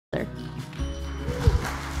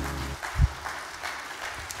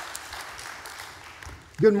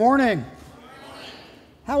Good morning.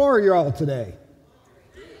 How are you all today?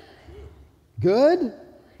 Good?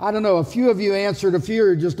 I don't know. A few of you answered. A few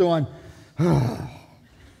are just going,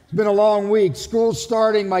 It's been a long week. School's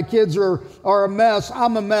starting. My kids are a mess.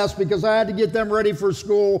 I'm a mess because I had to get them ready for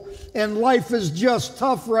school. And life is just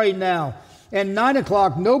tough right now. And 9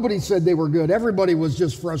 o'clock, nobody said they were good. Everybody was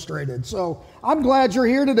just frustrated. So I'm glad you're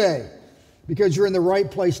here today because you're in the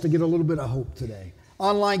right place to get a little bit of hope today.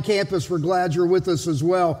 Online campus, we're glad you're with us as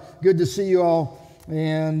well. Good to see you all.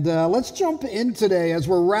 And let's jump in today as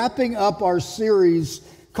we're wrapping up our series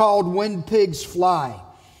called When Pigs Fly.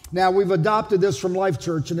 Now, we've adopted this from Life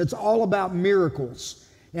Church, and it's all about miracles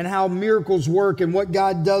and how miracles work and what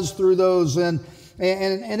God does through those. And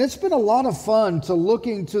it's been a lot of fun to look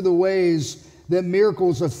into the ways that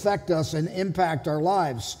miracles affect us and impact our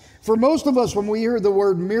lives. For most of us, when we hear the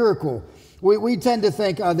word miracle, we tend to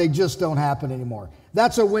think, they just don't happen anymore.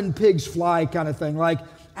 That's a when pigs fly kind of thing, like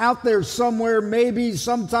out there somewhere, maybe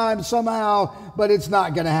sometime, somehow, but it's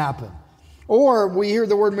not going to happen. Or we hear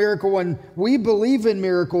the word miracle when we believe in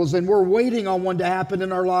miracles and we're waiting on one to happen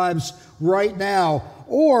in our lives right now.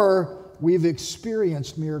 Or we've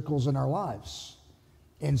experienced miracles in our lives.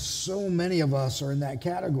 And so many of us are in that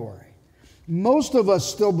category. Most of us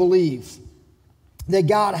still believe that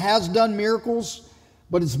God has done miracles,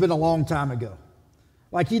 but it's been a long time ago.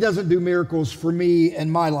 Like he doesn't do miracles for me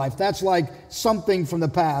in my life. That's like something from the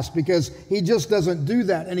past because he just doesn't do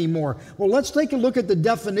that anymore. Well, let's take a look at the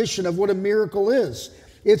definition of what a miracle is.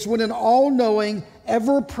 It's when an all-knowing,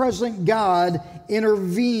 ever-present God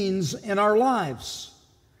intervenes in our lives.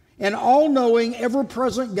 An all-knowing,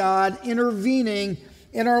 ever-present God intervening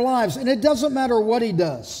in our lives. And it doesn't matter what he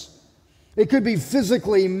does. It could be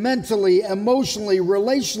physically, mentally, emotionally,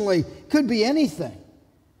 relationally. It could be anything.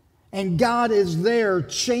 And God is there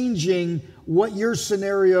changing what your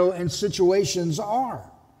scenario and situations are.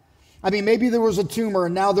 I mean, maybe there was a tumor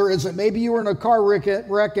and now there isn't. Maybe you were in a car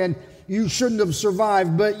wreck and you shouldn't have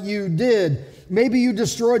survived, but you did. Maybe you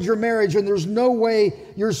destroyed your marriage and there's no way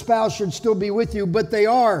your spouse should still be with you, but they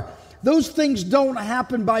are. Those things don't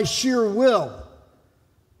happen by sheer will.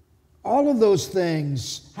 All of those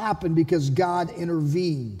things happen because God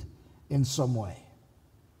intervened in some way,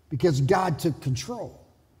 because God took control.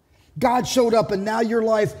 God showed up and now your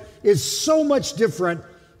life is so much different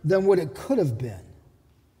than what it could have been.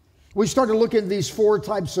 We started looking at these 4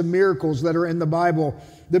 types of miracles that are in the Bible.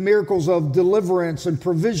 The miracles of deliverance and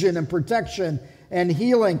provision and protection and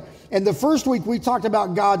healing. And the first week we talked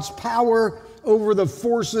about God's power over the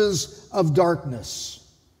forces of darkness.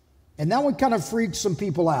 And that one kind of freaked some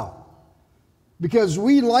people out. Because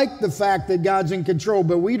we like the fact that God's in control,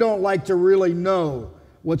 but we don't like to really know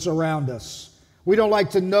what's around us. We don't like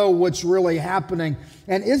to know what's really happening.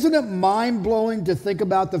 And isn't it mind-blowing to think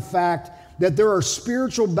about the fact that there are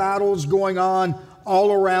spiritual battles going on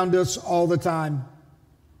all around us all the time?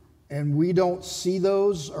 And we don't see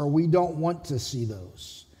those, or we don't want to see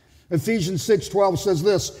those. Ephesians 6:12 says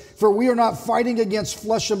this, "For we are not fighting against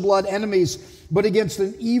flesh and blood enemies, but against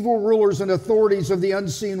the evil rulers and authorities of the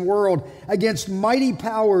unseen world, against mighty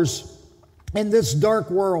powers in this dark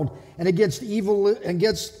world, and against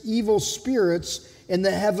evil spirits in the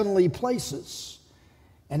heavenly places."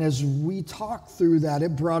 And as we talked through that,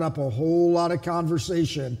 it brought up a whole lot of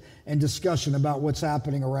conversation and discussion about what's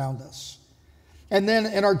happening around us. And then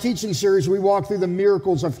in our teaching series, we walked through the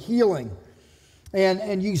miracles of healing.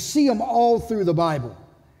 And you see them all through the Bible.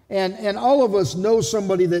 And all of us know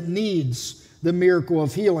somebody that needs the miracle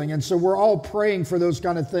of healing. And so we're all praying for those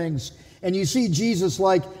kind of things. And you see Jesus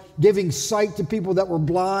like giving sight to people that were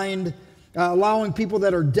blind, allowing people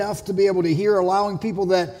that are deaf to be able to hear, allowing people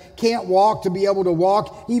that can't walk to be able to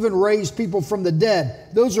walk, even raise people from the dead.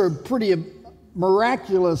 Those are pretty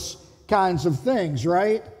miraculous kinds of things,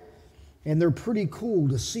 right? And they're pretty cool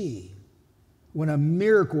to see when a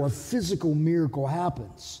miracle, a physical miracle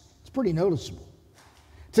happens. It's pretty noticeable.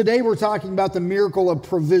 Today we're talking about the miracle of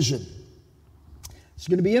provision. It's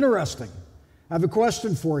going to be interesting. I have a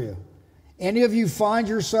question for you. Any of you find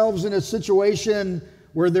yourselves in a situation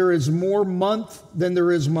where there is more month than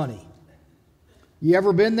there is money? You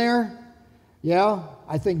ever been there? Yeah,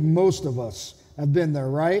 I think most of us have been there,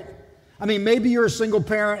 right? I mean, maybe you're a single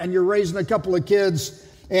parent and you're raising a couple of kids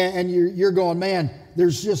and you're going, man,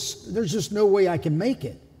 there's just no way I can make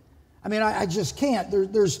it. I mean, I just can't.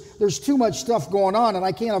 There's too much stuff going on and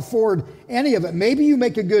I can't afford any of it. Maybe you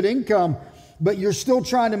make a good income, but you're still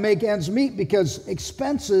trying to make ends meet because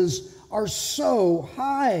expenses are so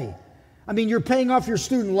high. I mean, you're paying off your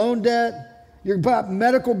student loan debt, you've got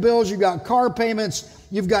medical bills, you've got car payments,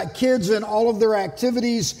 you've got kids in all of their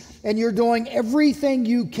activities, and you're doing everything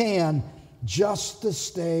you can just to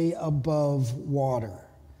stay above water.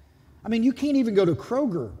 I mean, you can't even go to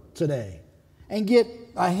Kroger today and get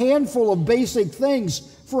a handful of basic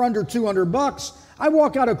things for under $200. I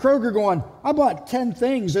walk out of Kroger going, I bought 10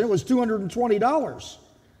 things and it was $220.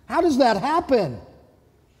 How does that happen?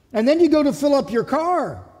 And then you go to fill up your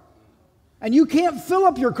car, and you can't fill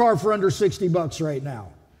up your car for under $60 right now.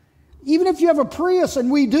 Even if you have a Prius,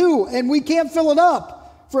 and we do, and we can't fill it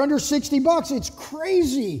up for under $60. It's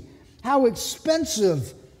crazy how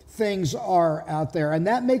expensive things are out there, and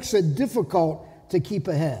that makes it difficult to keep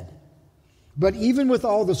ahead. But even with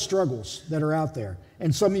all the struggles that are out there,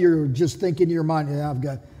 and some of you are just thinking in your mind,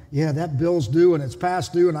 that bill's due and it's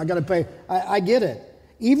past due and I got to pay. I get it.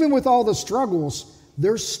 Even with all the struggles,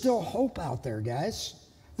 there's still hope out there, guys.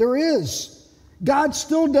 There is. God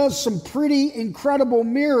still does some pretty incredible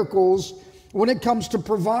miracles when it comes to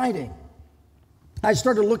providing. I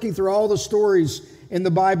started looking through all the stories in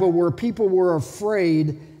the Bible where people were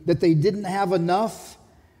afraid that they didn't have enough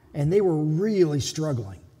and they were really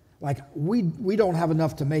struggling. Like, we don't have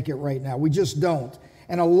enough to make it right now. We just don't.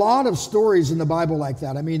 And a lot of stories in the Bible like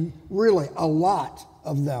that. I mean, really, a lot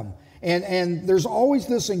of them. And there's always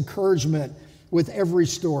this encouragement with every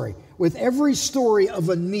story. With every story of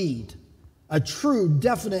a need, a true,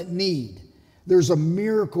 definite need, there's a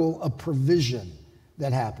miracle of provision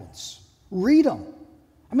that happens. Read them.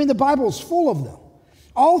 I mean, the Bible is full of them.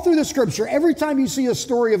 All through the Scripture, every time you see a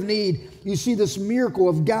story of need, you see this miracle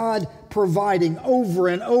of God providing over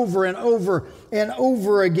and over and over and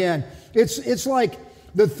over again. It's like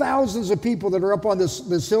the thousands of people that are up on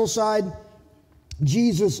this hillside.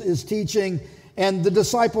 Jesus is teaching, and the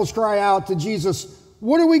disciples cry out to Jesus,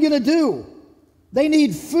 "What are we going to do? They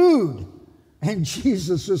need food." And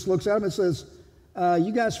Jesus just looks at them and says,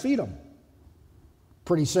 "You guys feed them."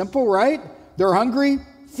 Pretty simple, right? They're hungry.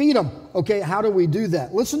 Feed them. Okay, how do we do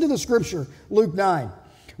that? Listen to the scripture, Luke 9.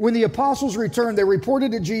 When the apostles returned, they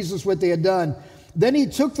reported to Jesus what they had done. Then he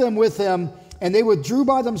took them with him, and they withdrew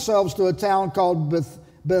by themselves to a town called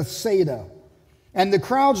Bethsaida. And the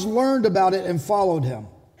crowds learned about it and followed him.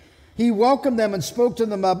 He welcomed them and spoke to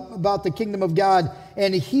them about the kingdom of God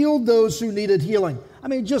and healed those who needed healing. I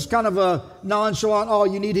mean, just kind of a nonchalant, "Oh,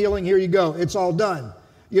 you need healing, here you go. It's all done."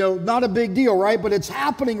 Not a big deal, right? But it's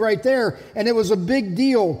happening right there, and it was a big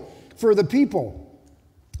deal for the people.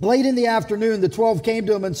 Late in the afternoon, the 12 came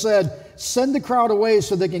to him and said, "Send the crowd away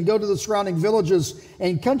so they can go to the surrounding villages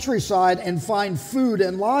and countryside and find food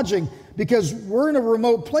and lodging, because we're in a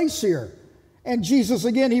remote place here." And Jesus,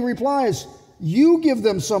 again, he replies, "You give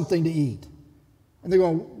them something to eat." And they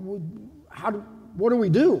go, "What do we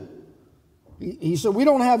do?" He said, "We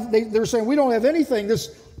don't have," they're saying, "We don't have anything. This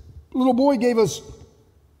little boy gave us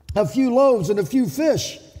a few loaves and a few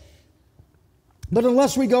fish. But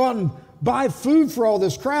unless we go out and buy food for all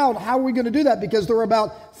this crowd, how are we going to do that?" Because there were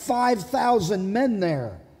about 5,000 men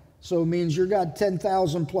there. So it means you've got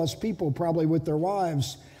 10,000 plus people probably with their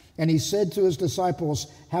wives. And he said to his disciples,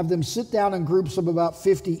 "Have them sit down in groups of about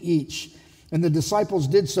 50 each." And the disciples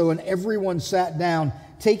did so, and everyone sat down,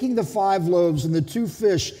 taking the 5 loaves and the 2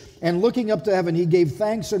 fish, and looking up to heaven, he gave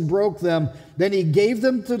thanks and broke them. Then he gave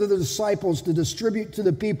them to the disciples to distribute to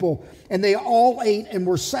the people, and they all ate and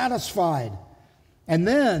were satisfied. And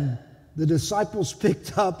then the disciples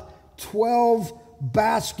picked up 12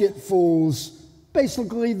 basketfuls,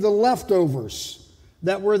 basically the leftovers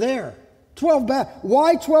that were there.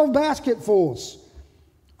 Why 12 basketfuls?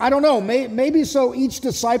 I don't know. Maybe so each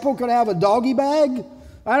disciple could have a doggy bag.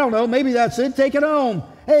 I don't know. Maybe that's it. Take it home.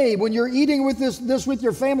 Hey, when you're eating with this with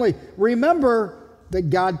your family, remember that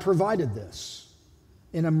God provided this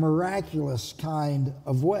in a miraculous kind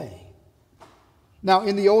of way. Now,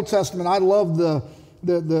 in the Old Testament, I love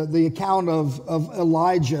the account of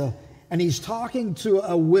Elijah, and he's talking to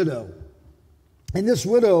a widow. And this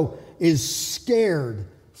widow is scared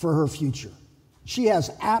for her future. She has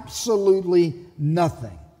absolutely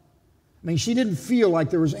nothing. I mean, she didn't feel like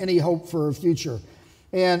there was any hope for her future.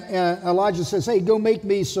 And Elijah says, "Hey, go make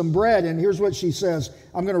me some bread." And here's what she says.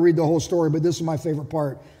 I'm going to read the whole story, but this is my favorite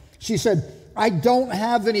part. She said, "I don't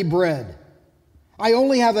have any bread. I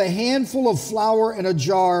only have a handful of flour in a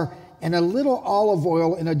jar and a little olive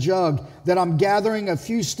oil in a jug that I'm gathering a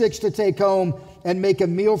few sticks to take home and make a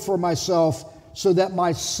meal for myself so that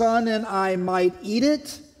my son and I might eat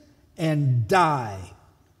it and die."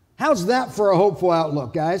 How's that for a hopeful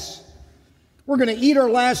outlook, guys? We're going to eat our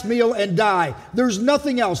last meal and die. There's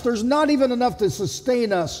nothing else. There's not even enough to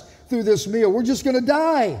sustain us through this meal. We're just going to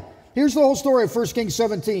die. Here's the whole story of 1 Kings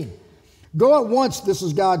 17. "Go at once," this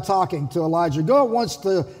is God talking to Elijah, "go at once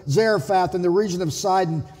to Zarephath in the region of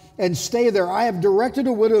Sidon and stay there. I have directed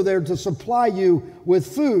a widow there to supply you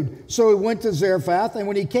with food. So he went to Zarephath, and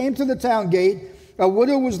when he came to the town gate, a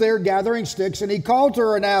widow was there gathering sticks, and he called to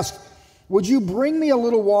her and asked, would you bring me a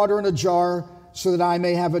little water in a jar so that I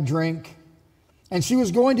may have a drink? And she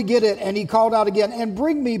was going to get it, and he called out again, and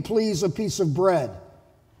bring me, please, a piece of bread.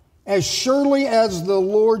 As surely as the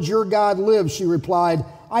Lord your God lives, she replied,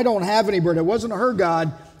 I don't have any bread. It wasn't her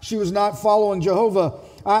God. She was not following Jehovah.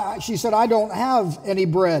 She said, I don't have any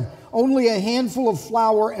bread, only a handful of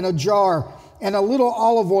flour in a jar and a little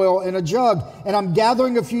olive oil in a jug. And I'm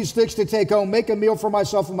gathering a few sticks to take home, make a meal for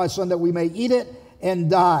myself and my son that we may eat it and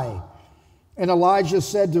die. And Elijah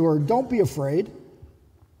said to her, don't be afraid.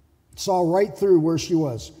 Saw right through where she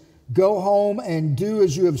was. Go home and do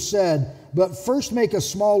as you have said, but first make a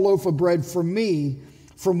small loaf of bread for me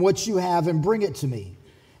from what you have and bring it to me.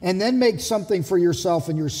 And then make something for yourself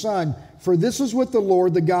and your son, for this is what the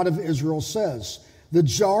Lord, the God of Israel, says. The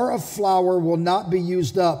jar of flour will not be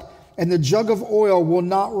used up, and the jug of oil will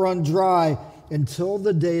not run dry until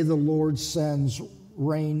the day the Lord sends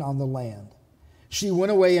rain on the land. She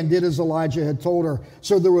went away and did as Elijah had told her.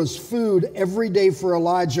 So there was food every day for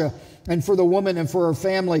Elijah and for the woman and for her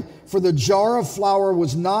family. For the jar of flour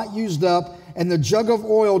was not used up, and the jug of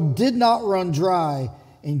oil did not run dry,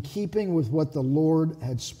 in keeping with what the Lord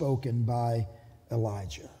had spoken by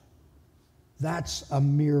Elijah. That's a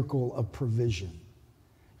miracle of provision.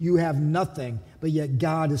 You have nothing, but yet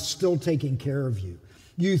God is still taking care of you.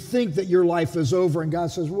 You think that your life is over, and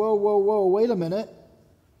God says, whoa, whoa, whoa, wait a minute.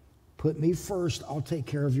 Put me first, I'll take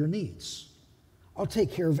care of your needs. I'll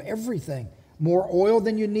take care of everything. More oil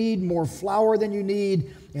than you need, more flour than you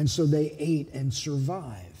need. And so they ate and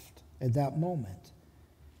survived at that moment.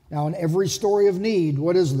 Now, in every story of need,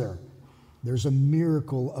 what is there? There's a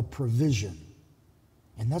miracle of provision.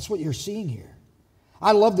 And that's what you're seeing here.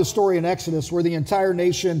 I love the story in Exodus where the entire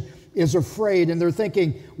nation is afraid and they're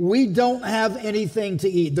thinking, we don't have anything to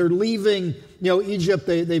eat. They're leaving, Egypt.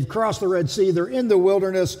 They've crossed the Red Sea. They're in the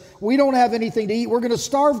wilderness. We don't have anything to eat. We're going to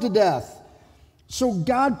starve to death. So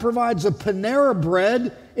God provides a Panera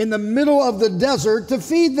bread in the middle of the desert to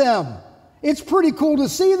feed them. It's pretty cool to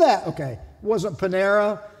see that. Okay, it wasn't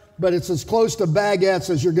Panera, but it's as close to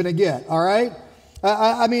baguettes as you're going to get, all right?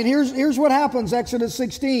 Here's what happens, Exodus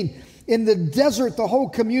 16. In the desert, the whole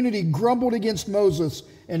community grumbled against Moses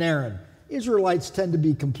and Aaron. Israelites tend to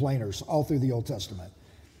be complainers all through the Old Testament.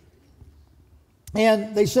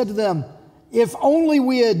 And they said to them, if only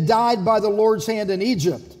we had died by the Lord's hand in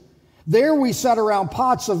Egypt. There we sat around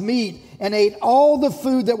pots of meat and ate all the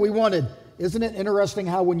food that we wanted. Isn't it interesting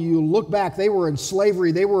how when you look back, they were in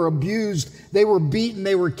slavery, they were abused, they were beaten,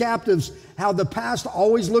 they were captives, how the past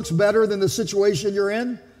always looks better than the situation you're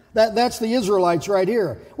in? That's the Israelites right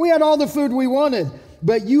here. We had all the food we wanted,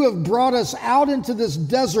 but you have brought us out into this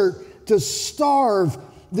desert to starve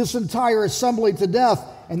this entire assembly to death.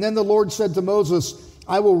 And then the Lord said to Moses,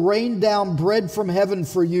 I will rain down bread from heaven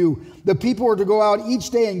for you. The people are to go out each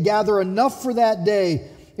day and gather enough for that day.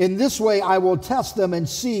 In this way, I will test them and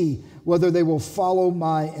see whether they will follow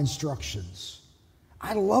my instructions.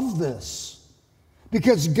 I love this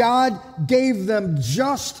because God gave them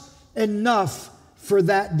just enough for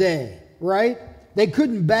that day, right? They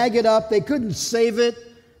couldn't bag it up. They couldn't save it.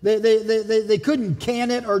 They couldn't can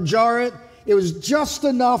it or jar it. It was just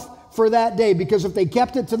enough for that day because if they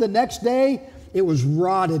kept it to the next day, it was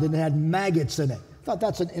rotted and it had maggots in it. I thought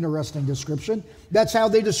that's an interesting description. That's how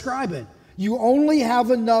they describe it. You only have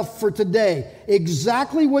enough for today.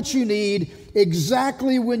 Exactly what you need,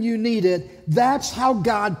 exactly when you need it. That's how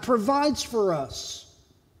God provides for us.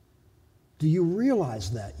 Do you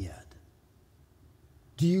realize that yet?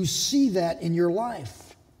 Do you see that in your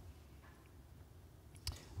life?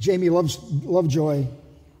 Jamie Lovejoy,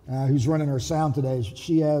 who's running our sound today,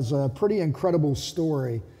 she has a pretty incredible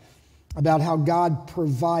story about how God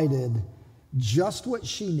provided just what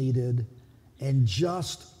she needed and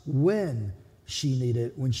just when she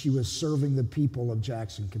needed when she was serving the people of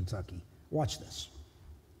Jackson, Kentucky. Watch this.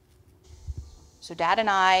 So Dad and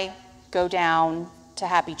I go down to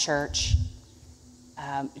Happy Church,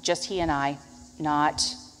 just he and I,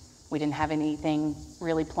 we didn't have anything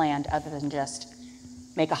really planned other than just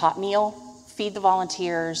make a hot meal, feed the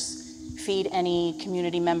volunteers, feed any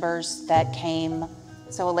community members that came.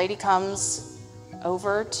 So a lady comes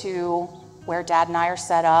over to where Dad and I are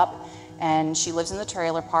set up, and she lives in the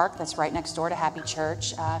trailer park that's right next door to Happy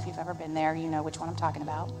Church. If you've ever been there, you know which one I'm talking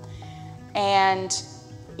about. And,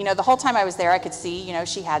 the whole time I was there, I could see,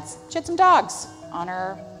 she had some dogs on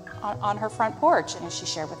her front porch. And she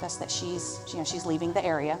shared with us that she's leaving the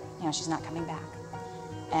area. She's not coming back.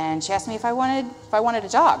 And she asked me if I wanted a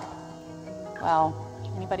dog. Well,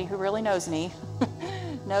 anybody who really knows me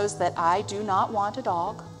knows that I do not want a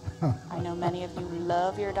dog. I know many of you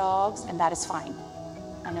love your dogs, and that is fine.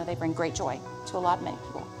 I know they bring great joy to a lot of many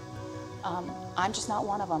people. I'm just not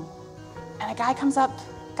one of them. And a guy comes up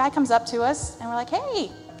to us, and we're like,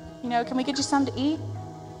 hey, can we get you something to eat?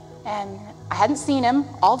 And I hadn't seen him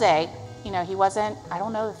all day. He wasn't, I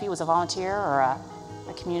don't know if he was a volunteer or a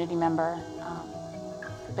community member,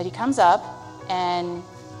 but he comes up and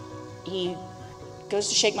he goes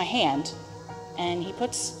to shake my hand, and he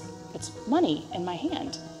puts money in my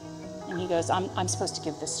hand. And he goes, I'm supposed to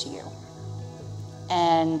give this to you.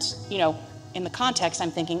 And, in the context,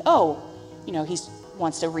 I'm thinking, he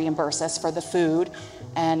wants to reimburse us for the food.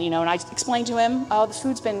 And, and I explained to him, the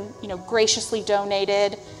food's been, graciously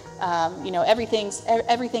donated.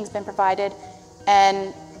 Everything's been provided.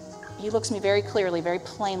 And he looks me very clearly, very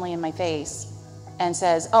plainly in my face and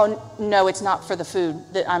says, oh, no, it's not for the food.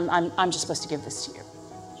 I'm just supposed to give this to you.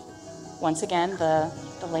 Once again, the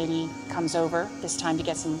lady comes over, this time to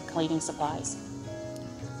get some cleaning supplies.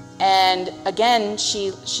 And again,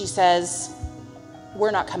 she says,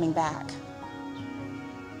 we're not coming back.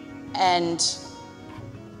 And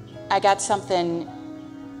I got something,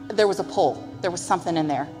 there was a pull, there was something in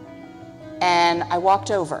there. And I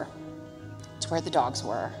walked over to where the dogs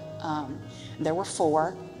were. There were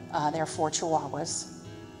four. There are 4 Chihuahuas,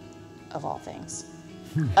 of all things,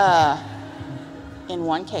 in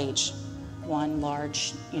one cage, one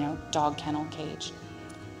large, dog kennel cage,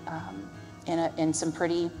 in some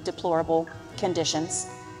pretty deplorable conditions.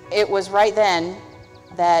 It was right then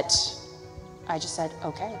that I just said,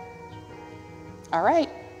 okay, all right,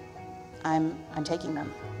 I'm taking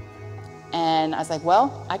them. And I was like,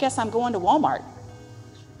 well, I guess I'm going to Walmart.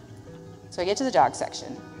 So I get to the dog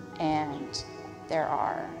section, and there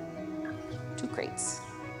are 2 crates,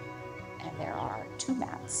 and there are 2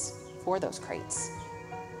 mats for those crates.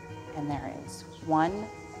 And there is 1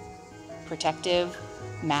 protective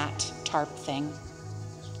mat tarp thing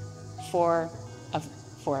for a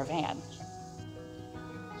van.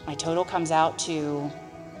 My total comes out to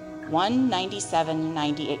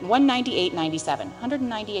 $198.97.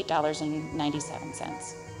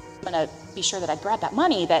 $198.97. I'm gonna be sure that I grab that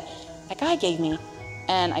money that guy gave me,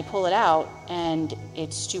 and I pull it out, and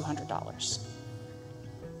it's $200.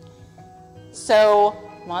 So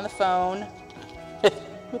I'm on the phone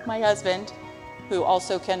with my husband, who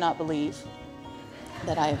also cannot believe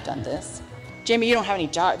that I have done this. Jamie, you don't have any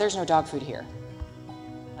there's no dog food here.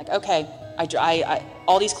 Like, okay, I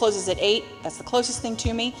Aldi's closes at 8. That's the closest thing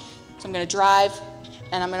to me. So I'm gonna drive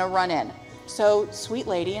and I'm gonna run in. So sweet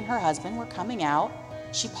lady and her husband were coming out.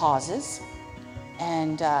 She pauses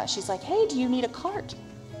and she's like, hey, do you need a cart?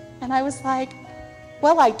 And I was like,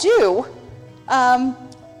 well, I do,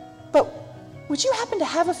 but would you happen to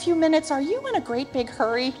have a few minutes? Are you in a great big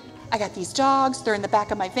hurry? I got these dogs, they're in the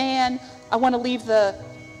back of my van. I wanna leave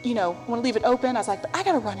it open. I was like, but I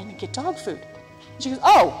gotta run in and get dog food. And she goes,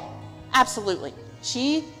 oh, absolutely.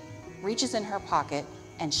 She reaches in her pocket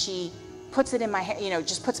and she puts it in my hand,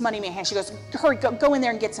 just puts money in my hand. She goes, hurry, go in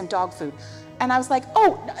there and get some dog food. And I was like,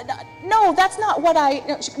 oh, no, that's not what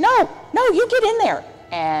no, you get in there.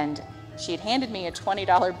 And she had handed me a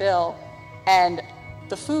 $20 bill, and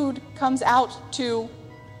the food comes out to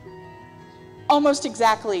almost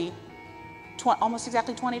exactly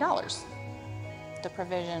 $20. The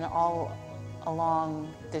provision all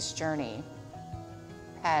along this journey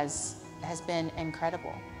has been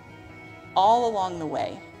incredible. All along the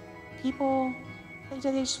way, people, they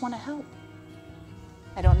just want to help.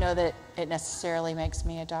 I don't know that it necessarily makes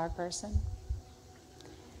me a dog person,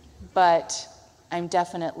 but I'm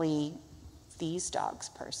definitely these dogs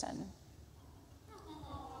person.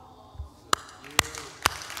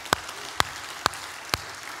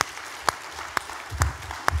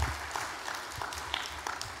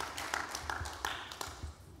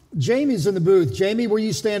 Jamie's in the booth. Jamie, will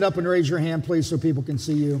you stand up and raise your hand, please, so people can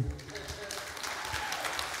see you?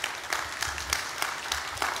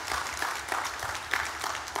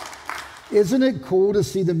 Isn't it cool to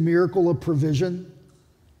see the miracle of provision?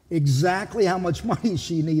 Exactly how much money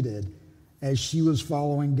she needed as she was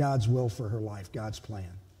following God's will for her life, God's plan.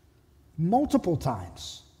 Multiple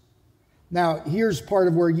times. Now, here's part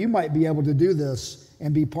of where you might be able to do this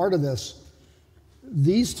and be part of this.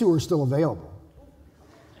 These 2 are still available.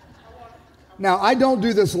 Now, I don't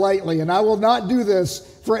do this lightly, and I will not do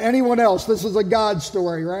this for anyone else. This is a God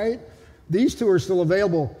story, right? These 2 are still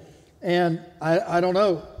available, and I don't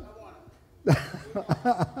know.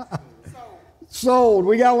 Sold.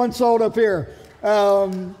 We got one sold up here.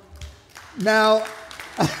 Now,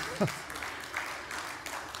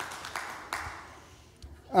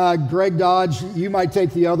 Greg Dodge, you might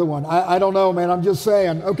take the other one. I don't know, man. I'm just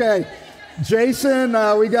saying. Okay. Jason,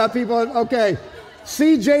 we got people. Okay.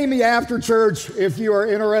 See Jamie after church if you are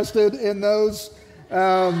interested in those.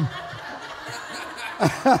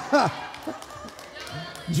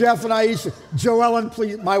 Jeff and Aisha. Joellen,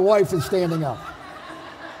 please. My wife is standing up.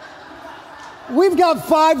 We've got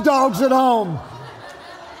 5 dogs at home.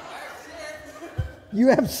 You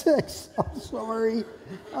have 6. I'm sorry.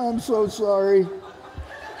 I'm so sorry.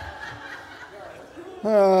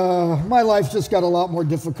 My life just got a lot more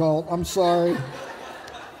difficult. I'm sorry.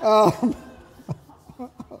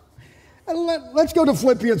 Let's go to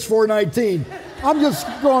Philippians 4:19. I'm just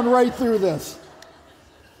going right through this.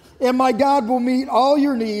 And my God will meet all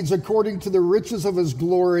your needs according to the riches of his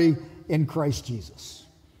glory in Christ Jesus.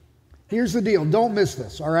 Here's the deal. Don't miss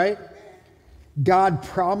this, all right? God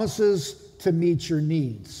promises to meet your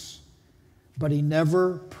needs, but he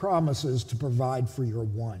never promises to provide for your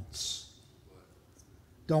wants.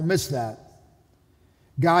 Don't miss that.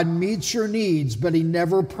 God meets your needs, but he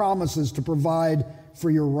never promises to provide for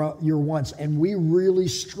your wants. And we really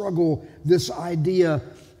struggle this idea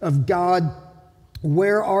of God,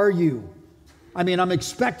 where are you? I mean, I'm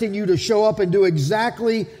expecting you to show up and do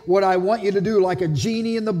exactly what I want you to do, like a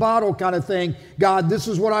genie in the bottle kind of thing. God, this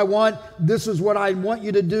is what I want. This is what I want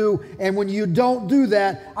you to do. And when you don't do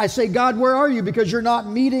that, I say, God, where are you? Because you're not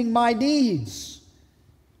meeting my needs.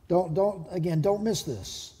 Don't miss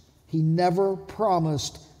this. He never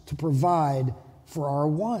promised to provide for our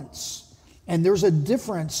wants. And there's a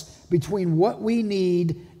difference between what we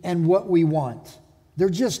need and what we want. There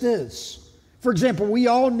just is. For example, we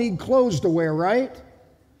all need clothes to wear, right?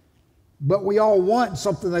 But we all want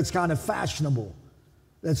something that's kind of fashionable,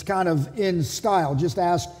 that's kind of in style. Just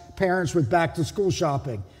ask parents with back to school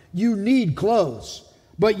shopping. You need clothes,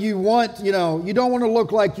 but you want, you don't want to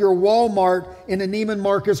look like you're Walmart in a Neiman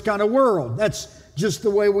Marcus kind of world. That's just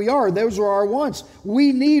the way we are. Those are our wants.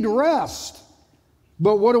 We need rest.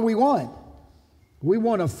 But what do we want? We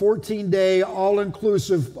want a 14-day,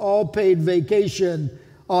 all-inclusive, all-paid vacation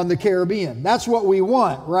on the Caribbean. That's what we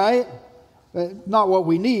want, right? Not what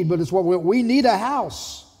we need, but it's what we need a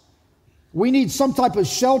house. We need some type of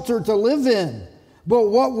shelter to live in. But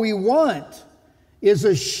what we want is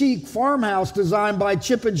a chic farmhouse designed by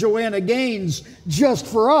Chip and Joanna Gaines just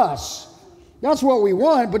for us. That's what we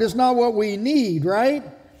want, but it's not what we need, right?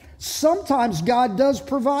 Sometimes God does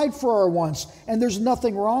provide for our wants, and there's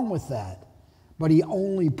nothing wrong with that. But he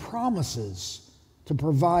only promises to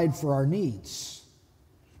provide for our needs.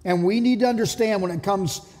 And we need to understand when it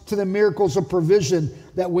comes to the miracles of provision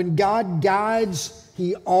that when God guides,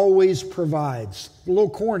 he always provides. A little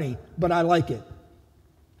corny, but I like it.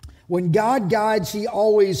 When God guides, he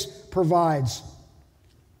always provides.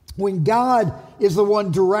 When God is the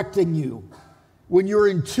one directing you, when you're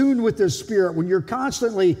in tune with his Spirit, when you're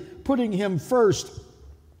constantly putting him first,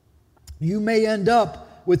 you may end up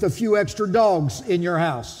with a few extra dogs in your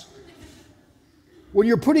house. When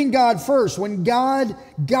you're putting God first, when God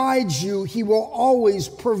guides you, he will always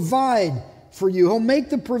provide for you. He'll make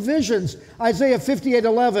the provisions. Isaiah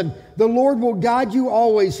 58:11, the Lord will guide you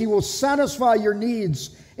always. He will satisfy your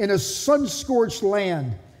needs in a sun-scorched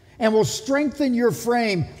land and will strengthen your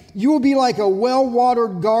frame. You will be like a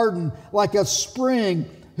well-watered garden, like a spring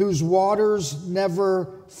whose waters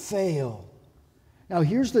never fail. Now,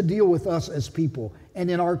 here's the deal with us as people and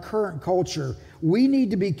in our current culture. We need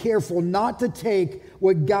to be careful not to take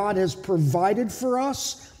what God has provided for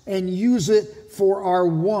us and use it for our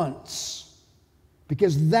wants,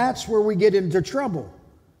 because that's where we get into trouble.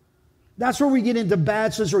 That's where we get into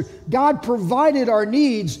bad situations. God provided our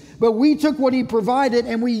needs, but we took what he provided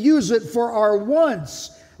and we use it for our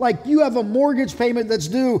wants. Like you have a mortgage payment that's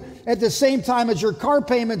due at the same time as your car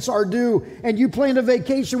payments are due, and you planned a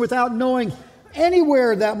vacation without knowing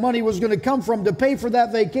anywhere that money was going to come from to pay for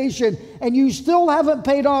that vacation, and you still haven't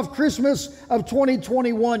paid off Christmas of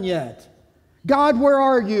 2021 yet. God, where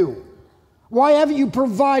are you? Why haven't you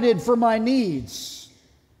provided for my needs?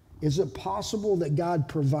 Is it possible that God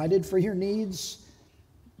provided for your needs,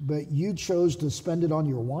 but you chose to spend it on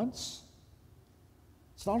your wants?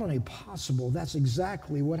 It's not only possible, that's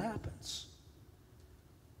exactly what happens.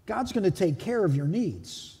 God's going to take care of your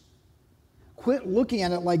needs. Quit looking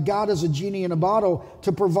at it like God is a genie in a bottle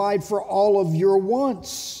to provide for all of your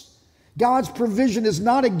wants. God's provision is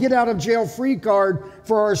not a get-out-of-jail-free card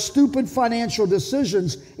for our stupid financial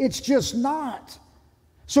decisions. It's just not.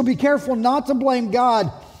 So be careful not to blame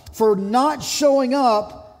God for not showing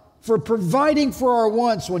up, for providing for our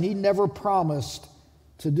wants when he never promised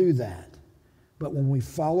to do that. But when we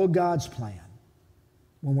follow God's plan,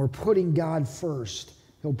 when we're putting God first,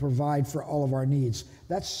 He'll provide for all of our needs.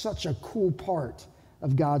 That's such a cool part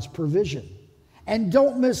of God's provision. And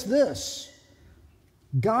don't miss this.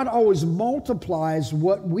 God always multiplies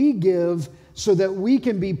what we give so that we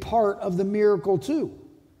can be part of the miracle too.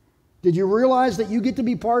 Did you realize that you get to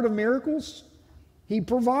be part of miracles? He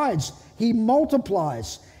provides. He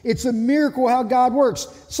multiplies. It's a miracle how God works.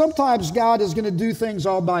 Sometimes God is going to do things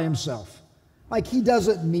all by himself. Like he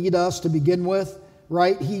doesn't need us to begin with,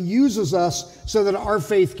 right? He uses us so that our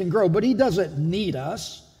faith can grow, but he doesn't need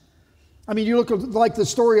us. I mean, you look at like the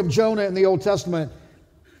story of Jonah in the Old Testament.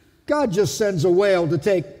 God just sends a whale to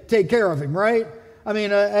take care of him, right? I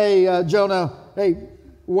mean, Jonah, hey,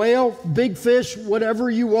 whale, big fish, whatever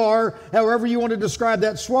you are, however you want to describe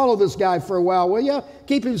that, swallow this guy for a while, will you?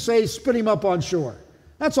 Keep him safe, spit him up on shore.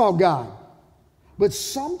 That's all God. But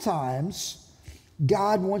sometimes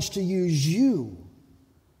God wants to use you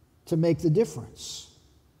to make the difference.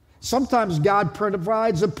 Sometimes God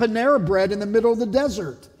provides a Panera bread in the middle of the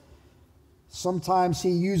desert. Sometimes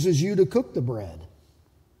he uses you to cook the bread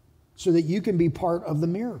so that you can be part of the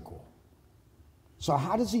miracle. So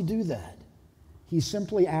how does he do that? He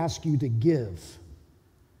simply asks you to give,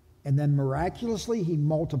 and then miraculously he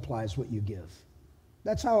multiplies what you give.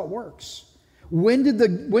 That's how it works. When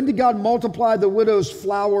did God multiply the widow's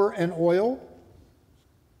flour and oil?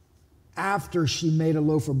 After she made a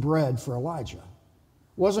loaf of bread for Elijah.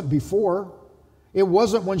 It wasn't before. It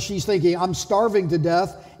wasn't when she's thinking, I'm starving to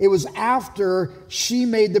death. It was after she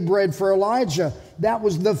made the bread for Elijah. That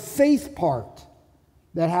was the faith part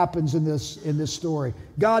that happens in this story.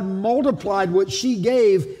 God multiplied what she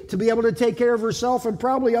gave to be able to take care of herself and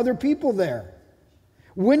probably other people there.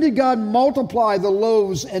 When did God multiply the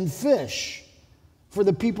loaves and fish for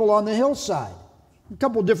the people on the hillside? A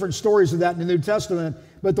couple different stories of that in the New Testament,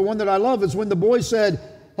 but the one that I love is when the boy said,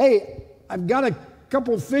 hey, I've got a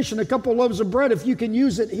couple of fish and a couple of loaves of bread. If you can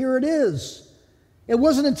use it, here it is. It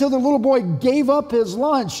wasn't until the little boy gave up his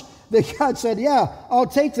lunch that God said, yeah, I'll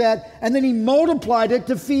take that. And then he multiplied it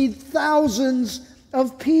to feed thousands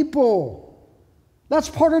of people. That's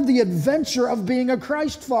part of the adventure of being a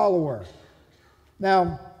Christ follower.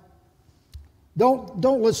 Now,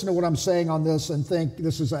 don't listen to what I'm saying on this and think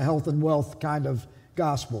this is a health and wealth kind of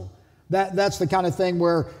gospel. That's the kind of thing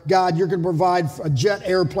where, God, you're going to provide a jet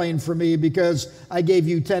airplane for me because I gave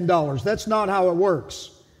you $10. That's not how it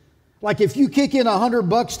works. Like if you kick in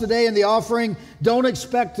 $100 today in the offering, don't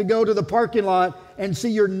expect to go to the parking lot and see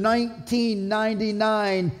your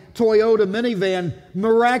 1999 Toyota minivan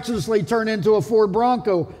miraculously turn into a Ford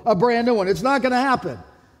Bronco, a brand new one. It's not going to happen.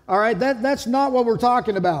 All right, that's not what we're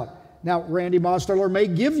talking about. Now, Randy Mosteller may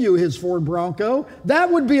give you his Ford Bronco. That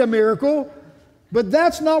would be a miracle, but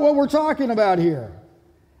that's not what we're talking about here.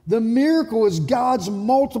 The miracle is God's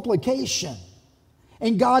multiplication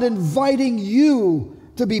and God inviting you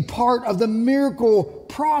to be part of the miracle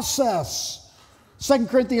process. 2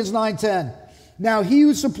 Corinthians 9:10. Now he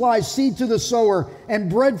who supplies seed to the sower and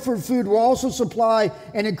bread for food will also supply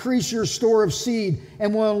and increase your store of seed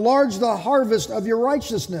and will enlarge the harvest of your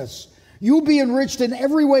righteousness. You'll be enriched in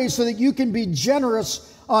every way so that you can be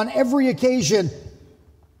generous on every occasion.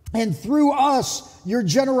 And through us, your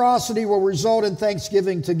generosity will result in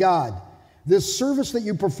thanksgiving to God. This service that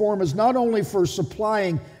you perform is not only for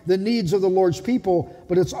supplying the needs of the Lord's people,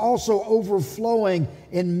 but it's also overflowing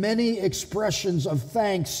in many expressions of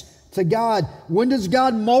thanks to God. When does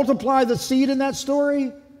God multiply the seed in that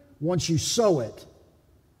story? Once you sow it.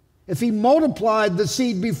 If he multiplied the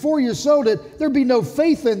seed before you sowed it, there'd be no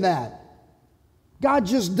faith in that. God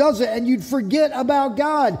just does it, and you'd forget about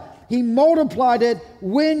God. He multiplied it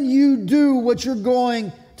when you do what you're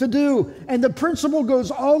going to do. And the principle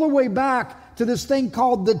goes all the way back to this thing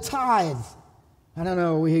called the tithe. I don't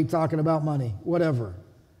know, we hate talking about money, whatever.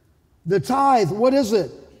 The tithe, what is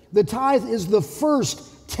it? The tithe is the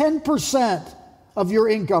first 10% of your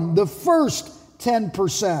income, the first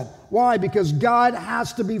 10%. Why? Because God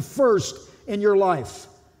has to be first in your life.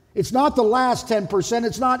 It's not the last 10%.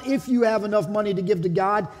 It's not if you have enough money to give to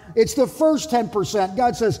God. It's the first 10%.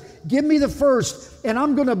 God says, give me the first, and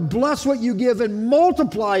I'm going to bless what you give and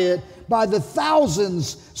multiply it by the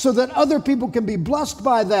thousands so that other people can be blessed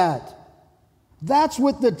by that. That's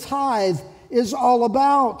what the tithe is all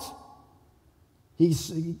about. He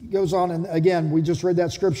goes on, and again, we just read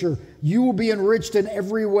that scripture. You will be enriched in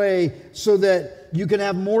every way so that you can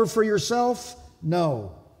have more for yourself?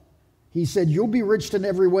 No. He said, you'll be enriched in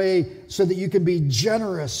every way so that you can be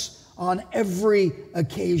generous on every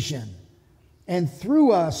occasion. And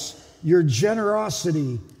through us, your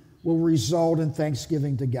generosity will result in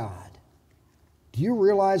thanksgiving to God. Do you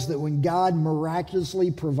realize that when God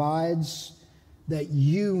miraculously provides, that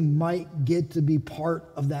you might get to be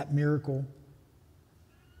part of that miracle.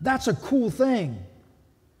 That's a cool thing.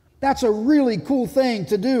 That's a really cool thing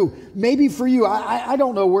to do. Maybe for you, I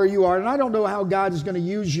don't know where you are, and I don't know how God is going to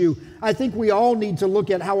use you. I think we all need to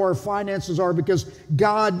look at how our finances are, because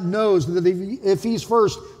God knows that if He's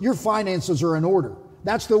first, your finances are in order.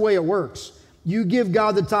 That's the way it works. You give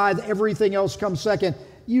God the tithe, everything else comes second.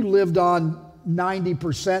 You lived on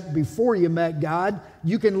 90% before you met God.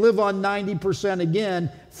 You can live on 90%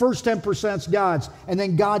 again. First 10% is God's, and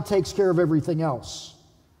then God takes care of everything else.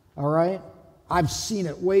 All right? I've seen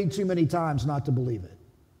it way too many times not to believe it.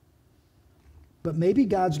 But maybe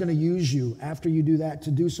God's going to use you after you do that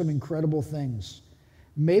to do some incredible things.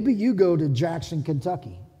 Maybe you go to Jackson,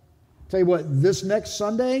 Kentucky. Tell you what, this next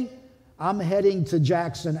Sunday, I'm heading to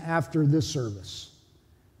Jackson after this service.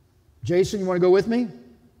 Jason, you want to go with me?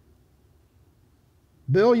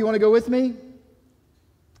 Bill, you want to go with me?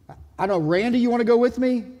 I don't know, Randy, you want to go with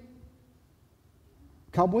me?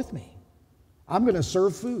 Come with me. I'm going to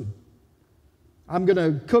serve food. I'm going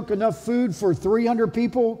to cook enough food for 300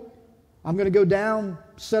 people. I'm going to go down,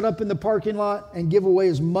 set up in the parking lot, and give away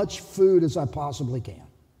as much food as I possibly can.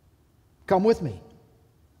 Come with me.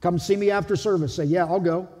 Come see me after service. Say, yeah, I'll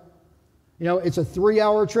go. You know, it's a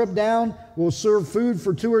 3-hour trip down. We'll serve food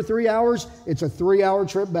for 2 or 3 hours. It's a 3-hour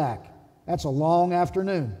trip back. That's a long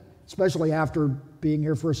afternoon, especially after being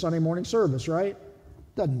here for a Sunday morning service, right?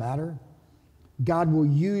 Doesn't matter. God will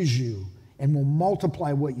use you and will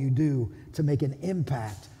multiply what you do to make an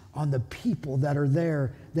impact on the people that are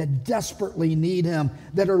there, that desperately need Him,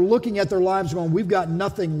 that are looking at their lives going, we've got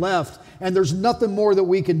nothing left, and there's nothing more that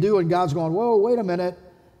we can do. And God's going, whoa, wait a minute.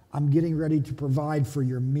 I'm getting ready to provide for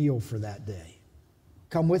your meal for that day.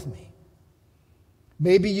 Come with me.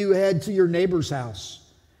 Maybe you head to your neighbor's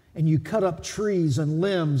house and you cut up trees and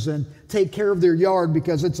limbs and take care of their yard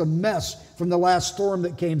because it's a mess from the last storm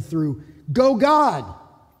that came through. Go God.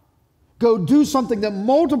 Go do something that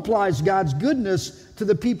multiplies God's goodness to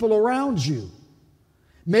the people around you.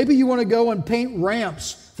 Maybe you want to go and paint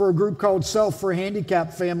ramps for a group called Self for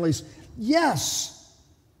Handicapped Families. Yes,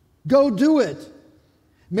 go do it.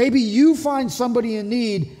 Maybe you find somebody in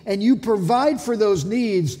need and you provide for those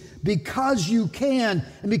needs because you can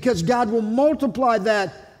and because God will multiply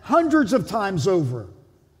that hundreds of times over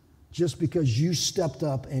just because you stepped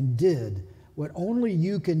up and did what only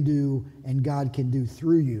you can do and God can do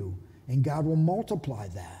through you. And God will multiply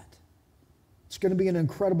that. It's going to be an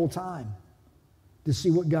incredible time to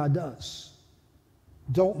see what God does.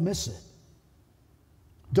 Don't miss it.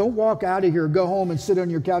 Don't walk out of here, go home and sit on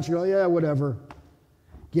your couch and go, yeah, whatever.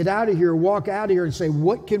 Get out of here, walk out of here and say,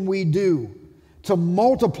 what can we do to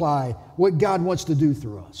multiply what God wants to do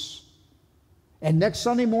through us? And next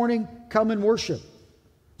Sunday morning, come and worship.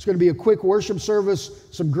 It's going to be a quick worship service,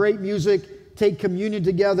 some great music, take communion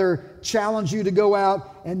together, challenge you to go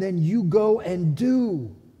out, and then you go and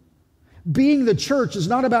do. Being the church is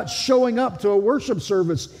not about showing up to a worship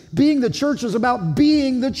service. Being the church is about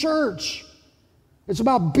being the church. It's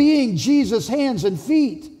about being Jesus' hands and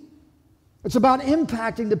feet. It's about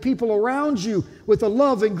impacting the people around you with the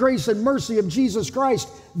love and grace and mercy of Jesus Christ.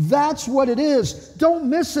 That's what it is. Don't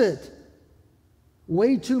miss it.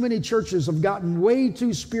 Way too many churches have gotten way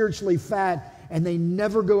too spiritually fat, and they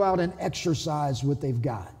never go out and exercise what they've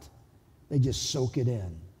got. They just soak it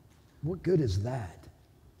in. What good is that?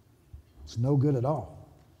 It's no good at all.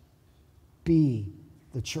 Be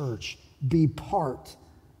the church. Be part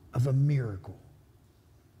of a miracle.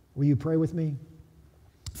 Will you pray with me?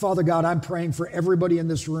 Father God, I'm praying for everybody in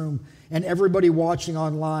this room and everybody watching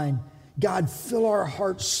online. God, fill our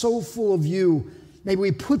hearts so full of you. May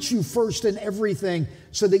we put you first in everything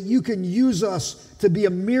so that you can use us to be a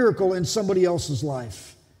miracle in somebody else's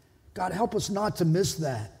life. God, help us not to miss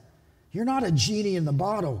that. You're not a genie in the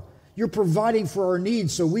bottle. You're providing for our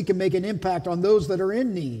needs so we can make an impact on those that are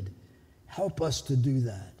in need. Help us to do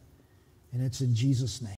that. And it's in Jesus' name.